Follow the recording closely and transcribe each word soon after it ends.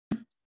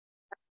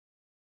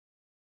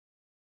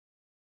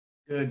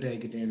Good day,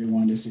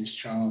 everyone. This is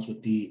Charles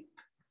with the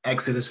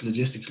Exodus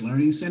Logistics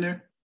Learning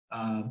Center,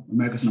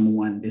 America's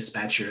 #1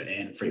 dispatcher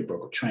and freight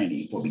broker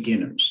training for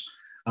beginners.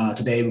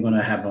 Today, we're going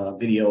to have a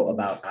video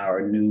about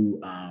our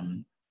new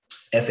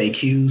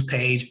FAQs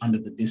page under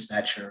the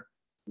Dispatcher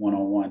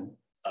 101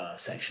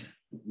 section.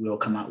 We'll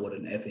come out with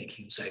an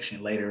FAQ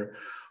section later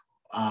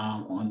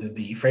under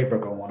the Freight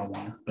Broker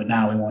 101, but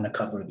now we want to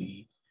cover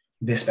the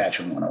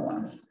Dispatcher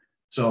 101.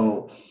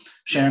 So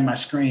sharing my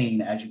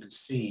screen, as you can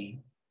see,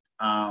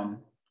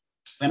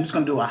 I'm just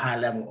going to do a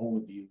high-level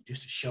overview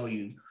just to show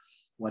you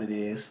what it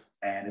is,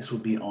 and this will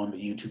be on the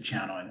YouTube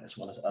channel and as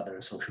well as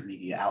other social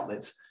media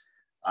outlets.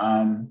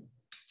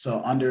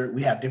 So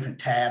we have different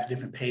tabs,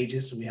 different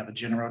pages. So we have a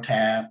general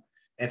tab,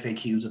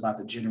 FAQs about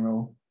the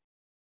general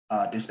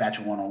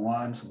Dispatcher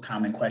 101, some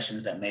common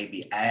questions that may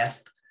be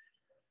asked,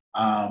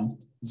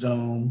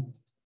 Zoom,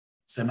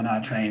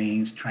 seminar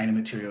trainings, training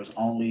materials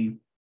only,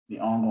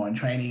 the ongoing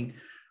training.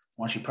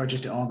 Once you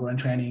purchase the ongoing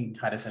training,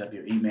 how to set up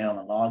your email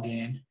and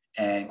login,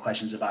 and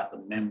questions about the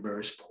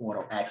members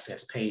portal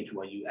access page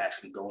where you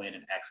actually go in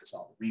and access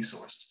all the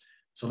resources.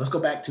 So let's go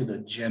back to the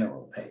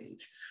general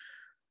page.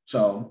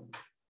 So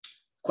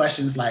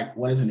questions like,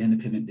 what is an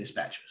independent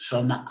dispatcher? So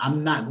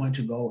I'm not going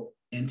to go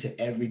into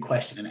every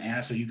question and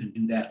answer. You can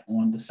do that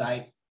on the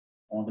site,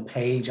 on the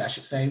page, I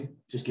should say,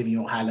 just giving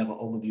you a high level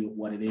overview of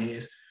what it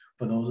is.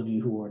 For those of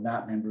you who are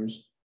not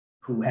members,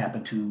 who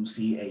happen to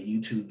see a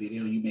YouTube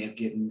video, you may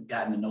have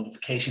gotten a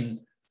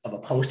notification of a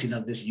posting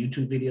of this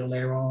YouTube video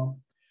later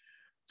on.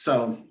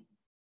 So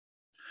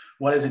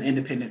what is an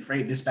independent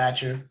freight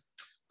dispatcher?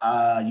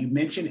 You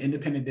mentioned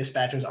independent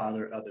dispatchers. Are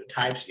there other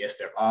types? Yes,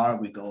 there are.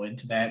 We go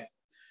into that.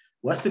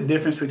 What's the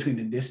difference between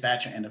the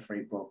dispatcher and the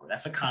freight broker?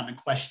 That's a common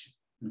question,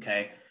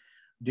 okay?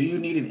 Do you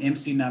need an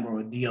MC number or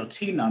a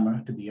DOT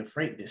number to be a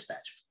freight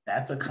dispatcher?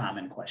 That's a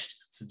common question.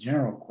 It's a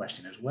general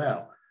question as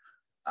well.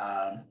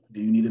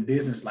 Do you need a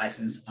business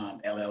license,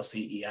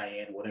 LLC,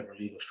 EIN, whatever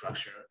legal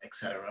structure, et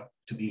cetera,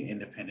 to be an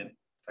independent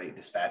freight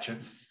dispatcher?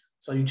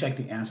 So you check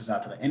the answers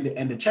out to the end.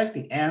 And to check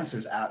the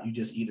answers out, you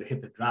just either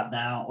hit the drop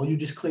down or you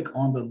just click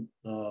on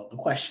the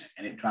question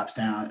and it drops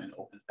down and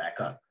opens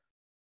back up.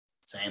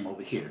 Same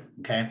over here,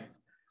 okay?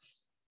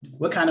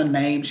 What kind of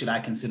name should I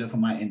consider for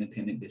my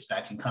independent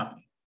dispatching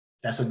company?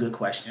 That's a good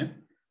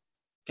question.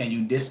 Can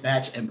you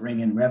dispatch and bring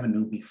in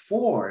revenue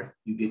before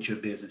you get your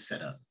business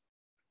set up?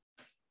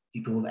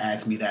 People have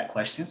asked me that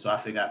question, so I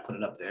figured I'd put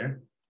it up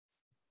there.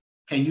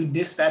 Can you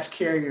dispatch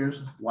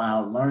carriers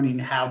while learning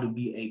how to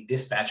be a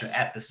dispatcher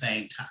at the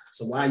same time?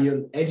 So while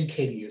you're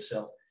educating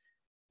yourself,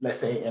 let's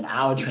say in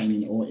our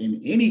training or in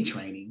any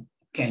training,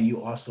 can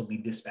you also be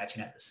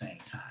dispatching at the same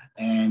time?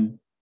 And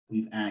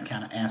we've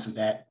kind of answered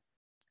that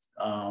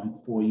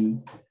for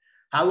you.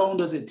 How long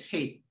does it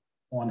take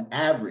on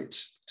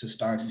average to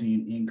start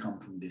seeing income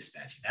from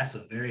dispatching? That's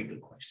a very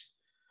good question,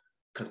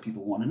 because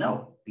people want to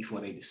know before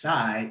they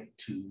decide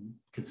to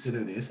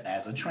consider this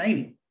as a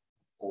training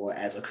or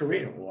as a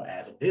career or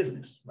as a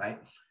business, right?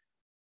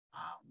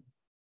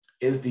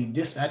 Is the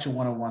Dispatcher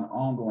 101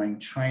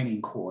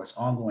 ongoing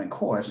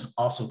course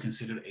also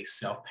considered a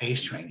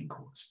self-paced training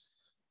course?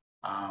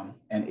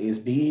 And is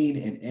being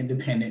an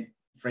independent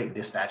freight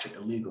dispatcher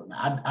illegal?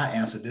 Now, I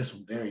answered this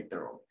one very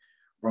thoroughly,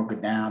 broke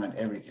it down and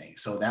everything.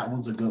 So that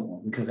one's a good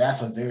one because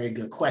that's a very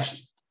good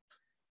question.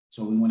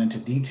 So we went into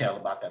detail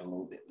about that a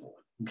little bit more.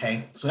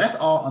 Okay, so that's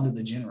all under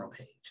the general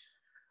page.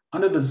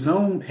 Under the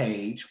Zoom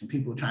page, when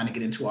people are trying to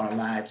get into our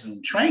live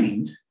Zoom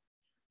trainings,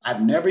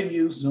 I've never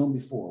used Zoom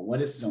before.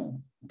 What is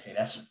Zoom? Okay,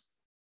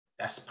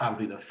 that's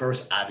probably the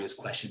first obvious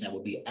question that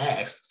would be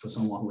asked for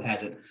someone who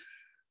hasn't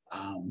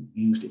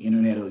used the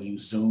internet or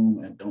used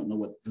Zoom and don't know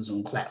what the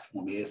Zoom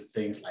platform is,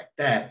 things like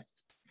that.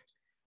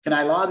 Can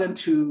I log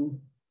into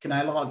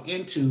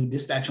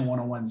Dispatcher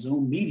 101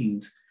 Zoom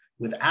meetings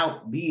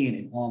without being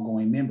an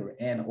ongoing member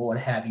and or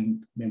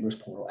having members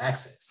portal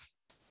access?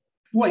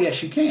 Well,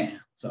 yes, you can.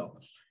 So,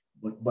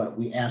 but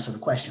we answer the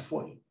question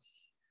for you.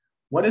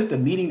 What is the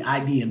meeting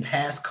ID and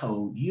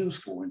passcode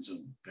used for in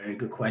Zoom? Very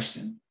good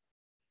question.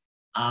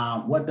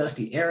 What does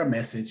the error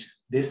message,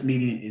 this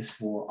meeting is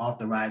for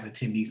authorized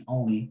attendees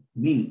only,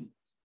 mean?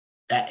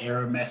 That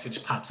error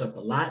message pops up a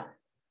lot.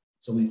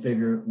 So we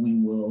figure we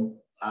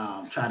will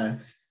try to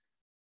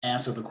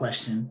answer the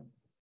question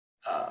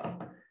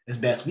as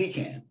best we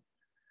can.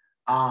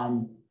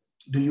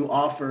 Do you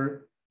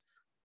offer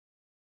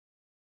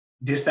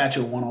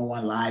Dispatcher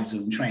 101 live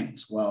Zoom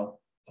trainings? Well,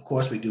 of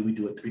course we do. We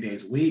do it 3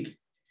 days a week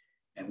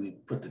and we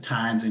put the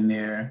times in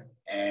there,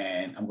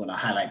 and I'm going to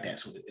highlight that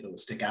so that it'll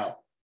stick out.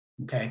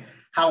 Okay.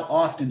 How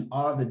often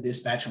are the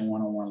Dispatcher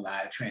 101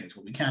 live trainings?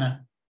 Well, we kind of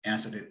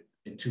answered it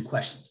in 2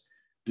 questions.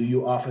 Do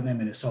you offer them?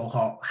 And if so,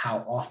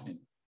 how often,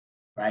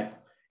 right?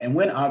 And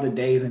when are the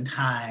days and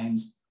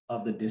times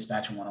of the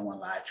Dispatcher 101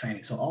 live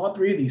training? So all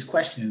 3 of these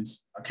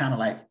questions are kind of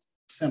like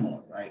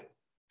similar, right?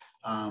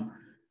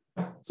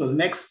 So the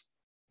next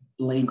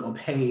link or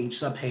page,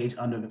 subpage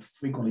under the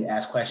frequently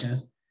asked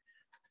questions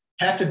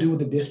has to do with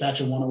the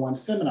Dispatcher 101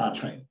 seminar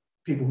training.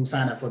 People who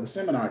sign up for the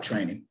seminar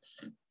training.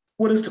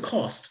 What is the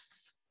cost?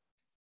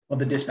 of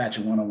the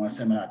Dispatcher 101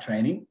 seminar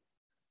training.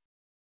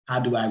 How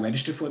do I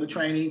register for the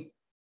training?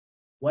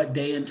 What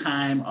day and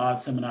time are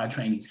seminar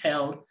trainings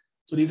held?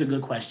 So these are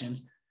good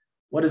questions.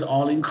 What is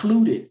all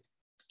included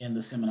in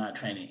the seminar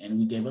training? And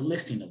we gave a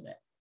listing of that,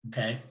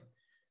 okay?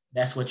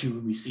 That's what you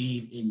will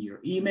receive in your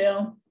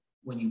email.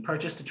 When you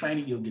purchase the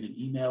training, you'll get an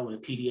email with a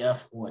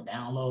PDF or a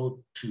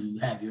download to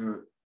have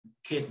your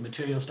kit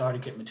materials, starter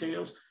kit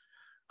materials.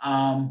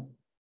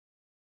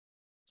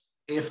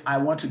 If I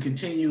want to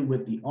continue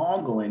with the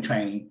ongoing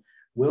training,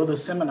 will the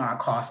seminar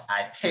costs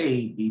I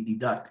paid be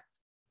deducted,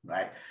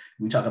 right?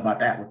 We talk about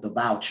that with the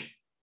voucher.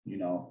 You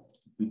know,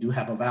 we do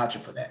have a voucher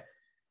for that,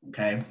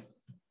 okay?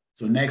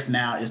 So next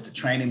now is the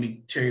training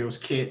materials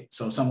kit.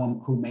 So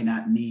someone who may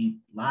not need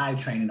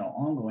live training or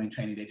ongoing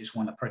training, they just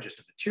want to purchase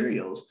the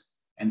materials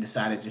and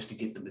decided just to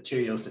get the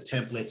materials, the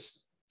templates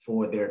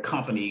for their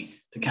company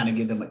to kind of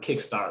give them a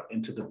kickstart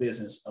into the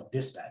business of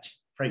dispatching,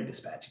 freight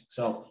dispatching.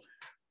 So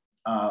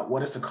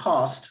what is the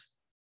cost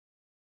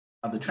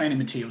of the training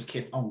materials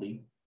kit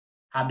only?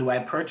 How do I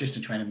purchase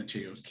the training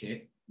materials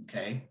kit?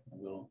 Okay,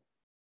 we'll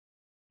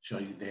show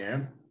you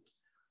there.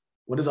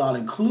 What is all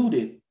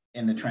included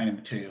in the training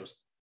materials,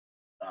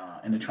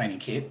 in the training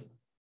kit?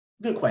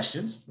 Good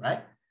questions,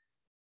 right?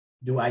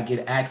 Do I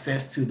get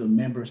access to the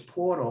members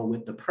portal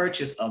with the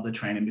purchase of the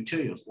training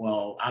materials?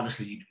 Well,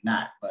 obviously you do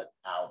not, but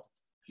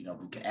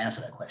we can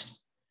answer that question.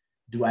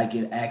 Do I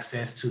get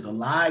access to the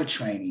live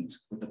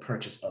trainings with the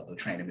purchase of the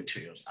training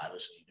materials?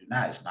 Obviously you do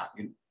not. It's not.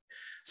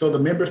 So the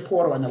members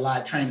portal and the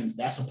live trainings,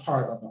 that's a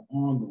part of the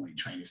ongoing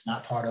training. It's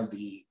not part of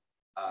the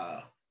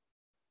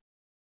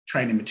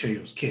training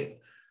materials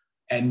kit.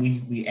 And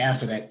we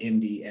answer that in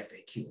the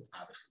FAQ,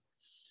 obviously.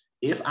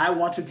 If I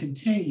want to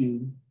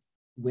continue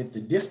with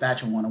the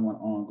Dispatcher 101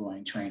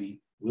 ongoing training,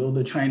 will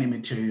the training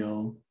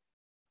material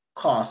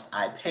cost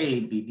I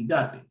paid be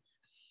deducted?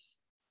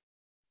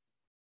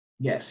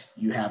 Yes,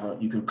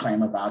 you could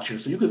claim a voucher.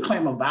 So you could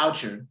claim a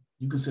voucher,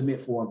 you can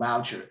submit for a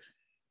voucher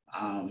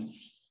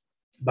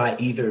by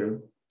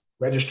either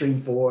registering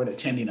for and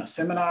attending a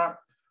seminar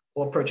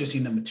or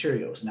purchasing the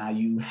materials. Now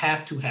you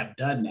have to have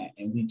done that,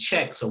 and we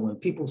check. So when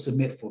people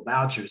submit for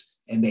vouchers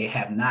and they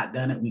have not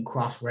done it, we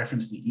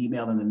cross-reference the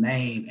email and the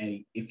name.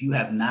 And if you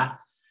have not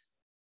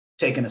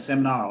taken a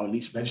seminar or at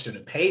least registered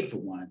and paid for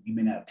one, you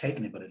may not have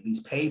taken it, but at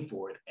least paid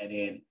for it, and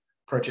then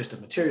purchase the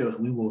materials,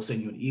 we will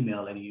send you an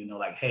email letting you know,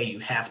 like, hey, you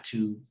have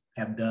to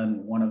have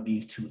done one of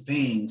these two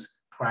things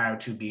prior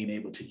to being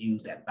able to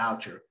use that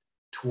voucher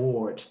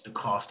towards the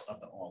cost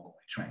of the ongoing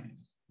training,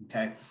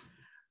 okay?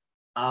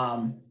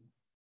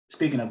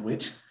 Speaking of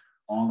which,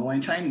 ongoing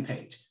training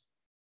page.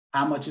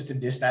 How much is the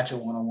Dispatcher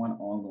 101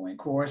 ongoing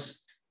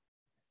course?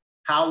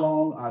 How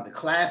long are the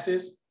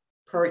classes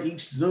per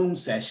each Zoom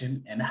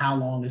session, and how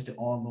long is the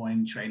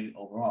ongoing training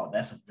overall?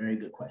 That's a very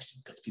good question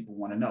because people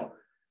want to know,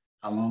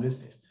 how long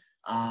is this?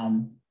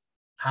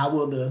 How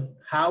will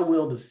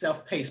the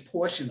self-paced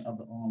portion of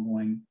the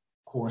ongoing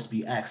course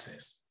be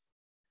accessed?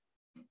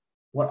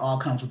 What all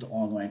comes with the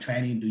ongoing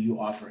training? Do you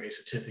offer a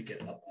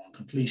certificate upon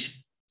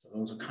completion? So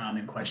those are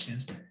common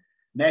questions.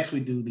 Next, we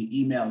do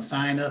the email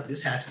sign up.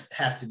 This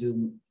has to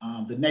do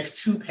the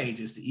next 2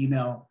 pages, the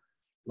email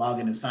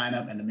login and sign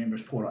up and the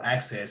members portal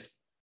access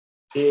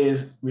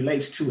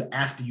relates to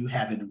after you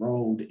have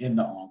enrolled in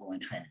the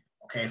ongoing training.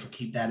 Okay, so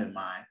keep that in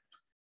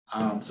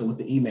mind. So with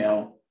the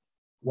email,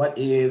 what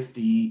is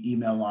the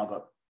email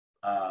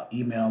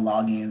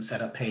login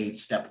setup page,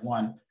 step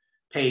 1,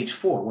 page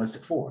 4, what's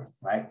it for,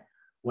 right?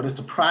 What is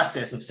the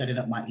process of setting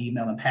up my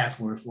email and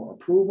password for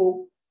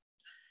approval?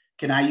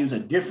 Can I use a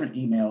different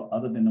email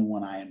other than the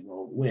one I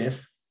enrolled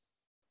with?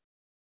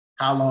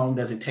 How long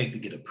does it take to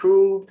get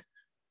approved?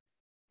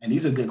 And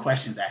these are good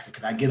questions, actually,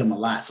 because I get them a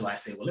lot. So I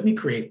say, well, let me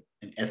create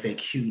an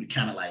FAQ to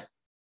kind of like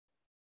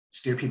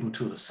steer people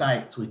to the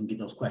site so we can get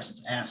those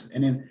questions answered.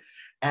 And then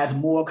as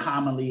more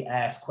commonly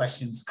asked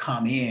questions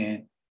come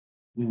in,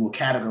 we will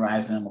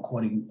categorize them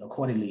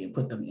accordingly and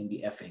put them in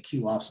the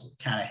FAQ also,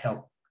 kind of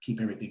help keep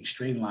everything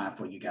streamlined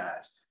for you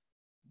guys.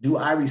 Do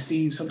I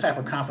receive some type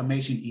of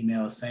confirmation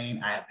email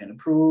saying I have been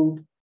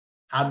approved?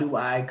 How do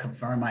I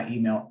confirm my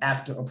email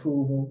after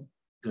approval?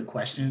 Good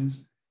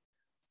questions.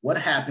 What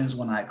happens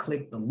when I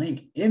click the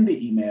link in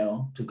the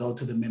email to go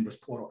to the members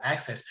portal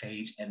access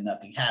page and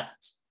nothing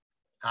happens?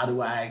 How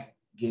do I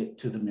get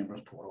to the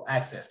members portal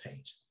access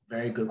page?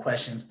 Very good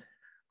questions,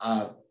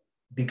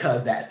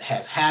 because that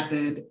has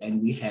happened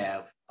and we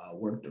have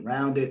worked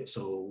around it.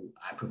 So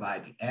I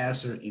provide the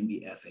answer in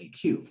the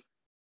FAQ.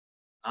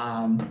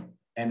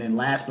 And then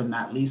last but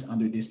not least,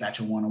 under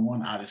Dispatcher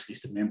 101, obviously,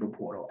 is the member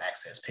portal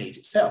access page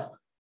itself.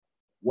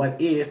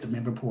 What is the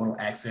member portal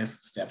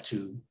access step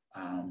 2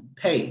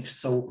 page?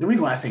 So the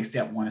reason why I say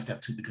step 1 and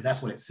step 2, because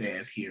that's what it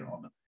says here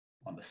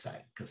on the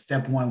site. Because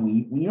step 1,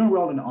 when you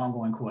enroll in the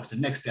ongoing course, the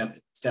next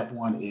step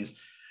 1 is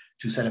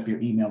to set up your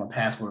email and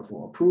password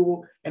for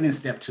approval. And then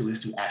step 2 is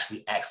to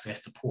actually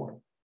access the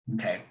portal.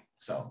 Okay,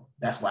 so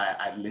that's why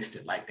I list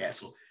it like that.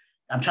 So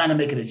I'm trying to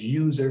make it as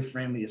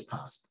user-friendly as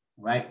possible,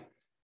 right?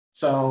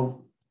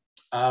 So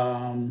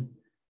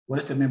what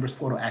is the members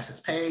portal access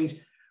page?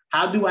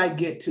 How do I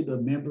get to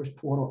the members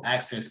portal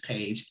access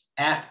page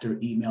after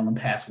email and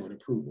password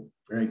approval?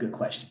 Very good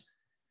question.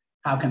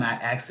 How can I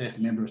access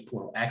members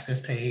portal access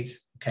page?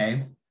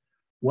 Okay.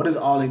 What is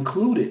all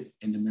included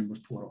in the members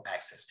portal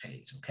access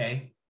page?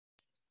 Okay.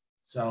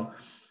 So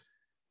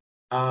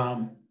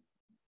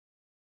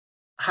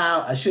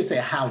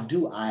how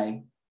do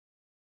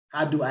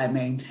I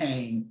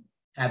maintain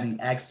having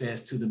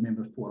access to the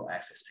members portal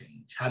access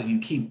page? How do you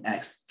keep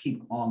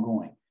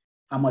ongoing?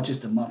 How much is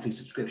the monthly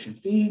subscription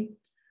fee?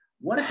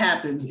 What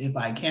happens if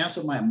I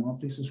cancel my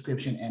monthly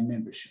subscription and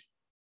membership?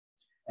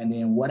 And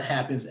then what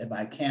happens if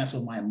I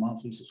cancel my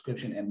monthly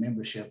subscription and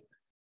membership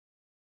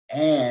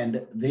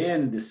and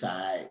then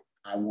decide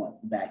I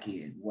want back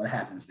in? What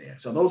happens there?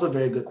 So those are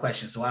very good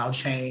questions. So I'll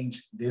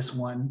change this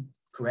one,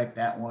 correct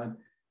that one,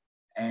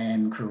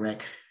 and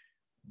correct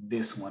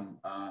this one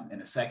in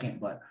a second.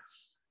 But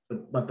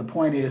the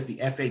point is the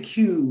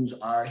FAQs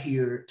are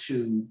here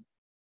to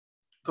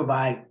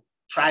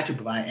try to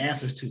provide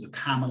answers to the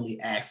commonly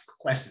asked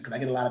questions, because I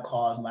get a lot of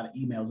calls, a lot of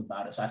emails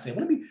about it. So I say,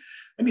 well,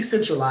 let me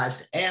centralize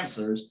the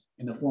answers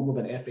in the form of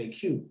an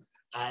FAQ.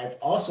 I've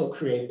also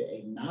created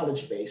a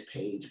knowledge base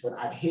page, but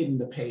I've hidden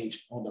the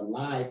page on the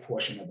live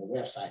portion of the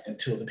website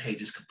until the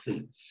page is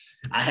complete.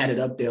 I had it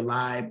up there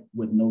live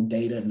with no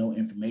data, no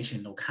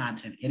information, no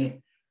content in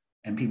it.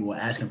 And people were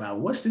asking about,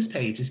 what's this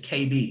page? It's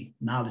KB,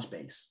 knowledge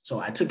base. So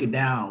I took it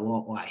down,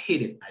 or I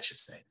hid it, I should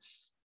say.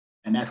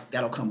 And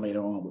that'll come later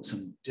on with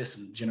some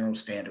general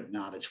standard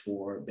knowledge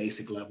for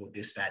basic level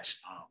dispatch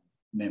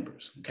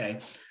members, okay?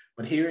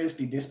 But here is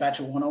the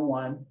Dispatcher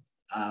 101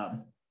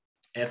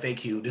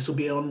 FAQ. This will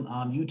be on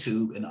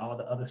YouTube and all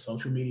the other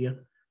social media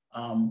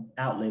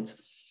outlets.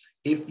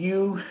 If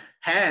you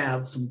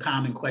have some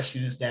common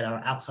questions that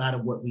are outside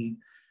of what we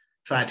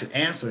try to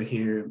answer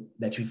here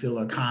that you feel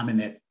are common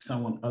that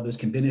others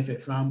can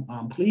benefit from,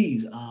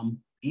 please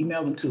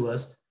email them to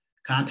us.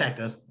 Contact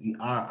us.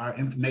 Our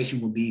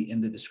information will be in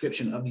the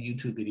description of the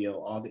YouTube video,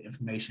 all the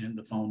information,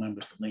 the phone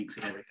numbers, the links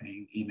and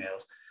everything,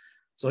 emails.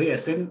 So yeah,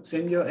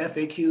 send your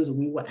FAQs and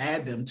we will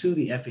add them to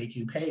the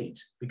FAQ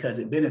page because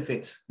it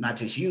benefits not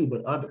just you,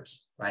 but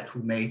others, right,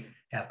 who may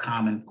have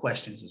common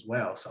questions as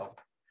well. So,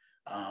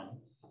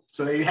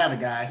 so there you have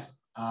it, guys.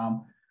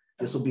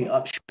 This will be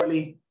up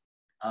shortly.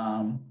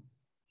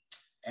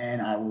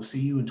 And I will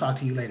see you and talk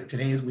to you later.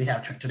 Today is the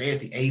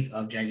 8th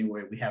of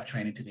January. We have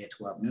training today at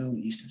 12 noon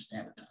Eastern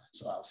Standard Time.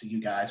 So I'll see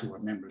you guys who are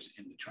members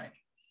in the training.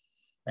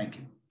 Thank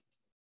you.